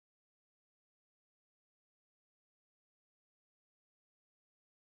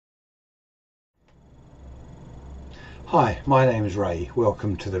Hi, my name's Ray.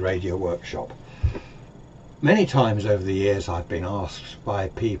 Welcome to the Radio Workshop. Many times over the years I've been asked by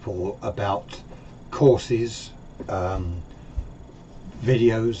people about courses,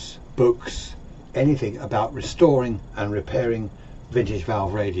 videos, books, anything about restoring and repairing vintage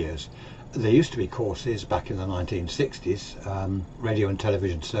valve radios. There used to be courses back in the 1960s, radio and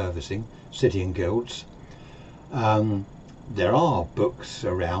television servicing, City and Guilds. There are books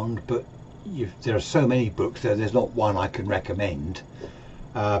around, but there are so many books that there's not one I can recommend.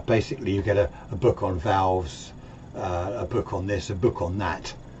 Basically you get a book on valves, a book on this, a book on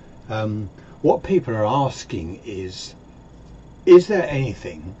that. What people are asking is there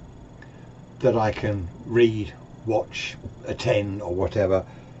anything that I can read, watch, attend or whatever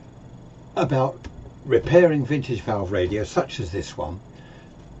about repairing vintage valve radios such as this one,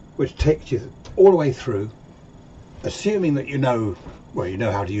 which takes you all the way through, assuming that you know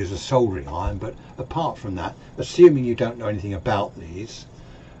how to use a soldering iron, but apart from that, assuming you don't know anything about these,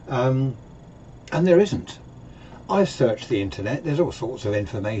 and there isn't. I've searched the internet, there's all sorts of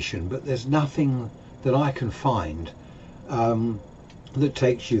information, but there's nothing that I can find that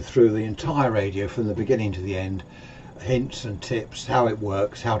takes you through the entire radio from the beginning to the end, hints and tips, how it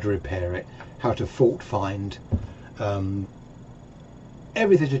works, how to repair it, how to fault find,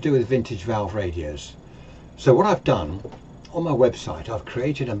 everything to do with vintage valve radios. So what I've done on my website, I've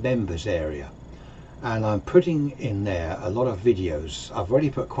created a members area and I'm putting in there a lot of videos. I've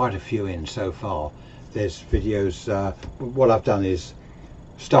already put quite a few in so far. There's videos, what I've done is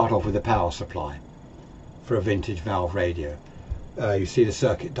start off with the power supply for a vintage valve radio. You see the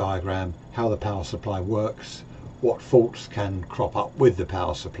circuit diagram, how the power supply works, what faults can crop up with the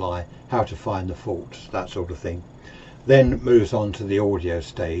power supply, how to find the faults, that sort of thing. Then moves on to the audio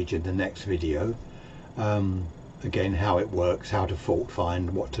stage in the next video. Again, how it works, how to fault find,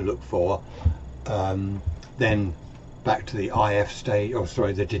 what to look for. Then back to the IF stage,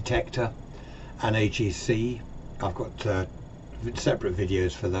 the detector and AGC. I've got separate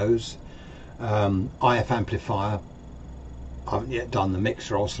videos for those. IF amplifier, I haven't yet done the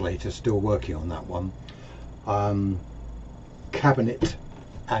mixer oscillator, still working on that one. Cabinet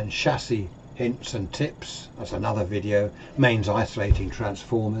and chassis hints and tips, that's another video. Mains isolating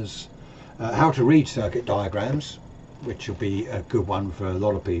transformers. How to read circuit diagrams, which will be a good one for a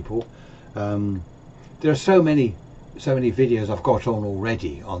lot of people. There are so many videos I've got on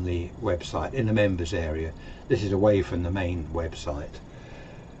already on the website in the members area. This is away from the main website.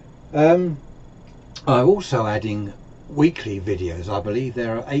 I'm also adding weekly videos. I believe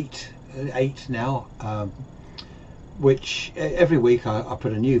there are eight now, which every week I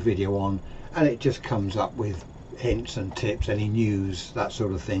put a new video on and it just comes up with hints and tips, any news, that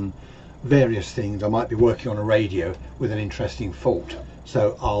sort of thing. Various things. I might be working on a radio with an interesting fault,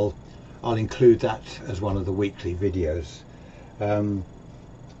 so I'll include that as one of the weekly videos. I'm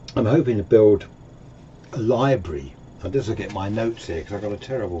hoping to build a library. And just look at my notes here because I've got a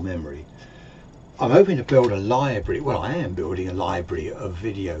terrible memory. I'm hoping to build a library. Well, I am building a library of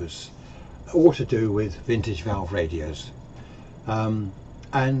videos, all to do with vintage valve radios. And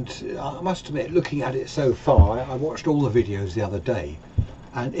I must admit, looking at it so far, I watched all the videos the other day.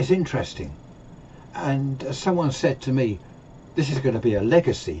 And it's interesting, and as someone said to me, this is going to be a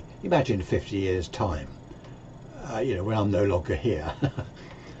legacy. Imagine 50 years time, when I'm no longer here.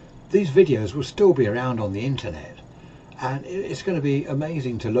 These videos will still be around on the internet, and it's going to be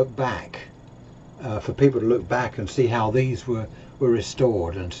amazing to look back, for people to look back and see how these were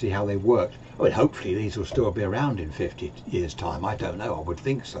restored and see how they worked. I mean, hopefully these will still be around in 50 years time. I don't know, I would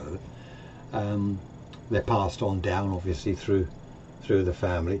think so. They're passed on down obviously through the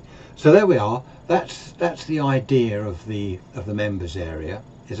family. So there we are. That's the idea of the members area.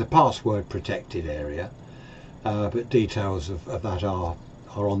 It's a password protected area, but details of that are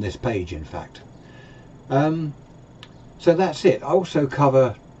on this page, in fact. So that's it. I also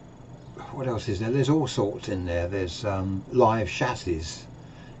cover, what else is there? There's all sorts in there. There's live chassis,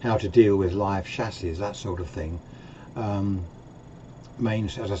 how to deal with live chassis, that sort of thing.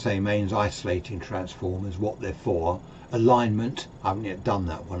 Mains, as I say, mains isolating transformers, what they're for. Alignment, I haven't yet done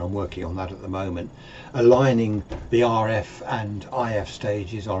that one, I'm working on that at the moment. Aligning the RF and IF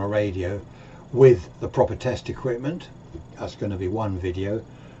stages on a radio with the proper test equipment, that's going to be one video.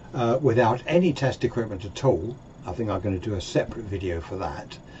 Without any test equipment at all, I think I'm going to do a separate video for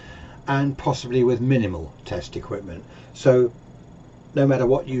that. And possibly with minimal test equipment. So no matter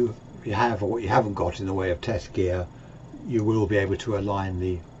what you have or what you haven't got in the way of test gear, you will be able to align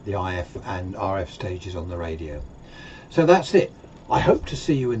the IF and RF stages on the radio. So that's it. I hope to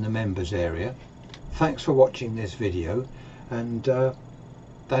see you in the members area. Thanks for watching this video, and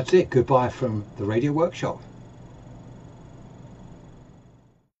that's it. Goodbye from the Radio Workshop.